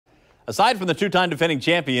Aside from the two-time defending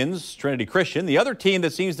champions, Trinity Christian, the other team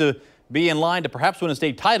that seems to be in line to perhaps win a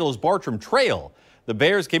state title is Bartram Trail. The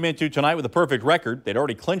Bears came into tonight with a perfect record. They'd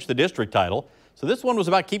already clinched the district title. So this one was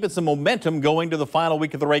about keeping some momentum going to the final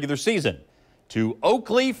week of the regular season. To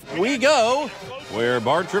Oakleaf we go, where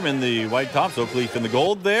Bartram in the white tops, Oakleaf in the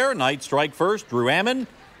gold there. Knight strike first, Drew Ammon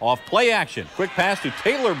off play action. Quick pass to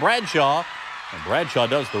Taylor Bradshaw, and Bradshaw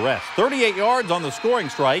does the rest. 38 yards on the scoring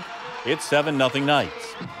strike. It's 7-0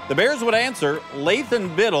 Knights. The Bears would answer.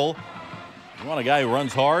 Lathan Biddle, you want a guy who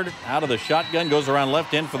runs hard, out of the shotgun, goes around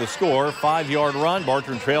left end for the score. 5-yard run.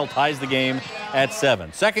 Bartram Trail ties the game at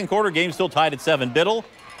 7. Second quarter, game still tied at 7. Biddle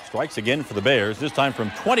strikes again for the Bears, this time from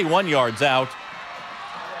 21 yards out.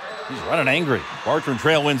 He's running angry. Bartram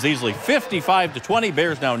Trail wins easily 55-20.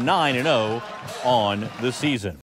 Bears now 9-0 on the season.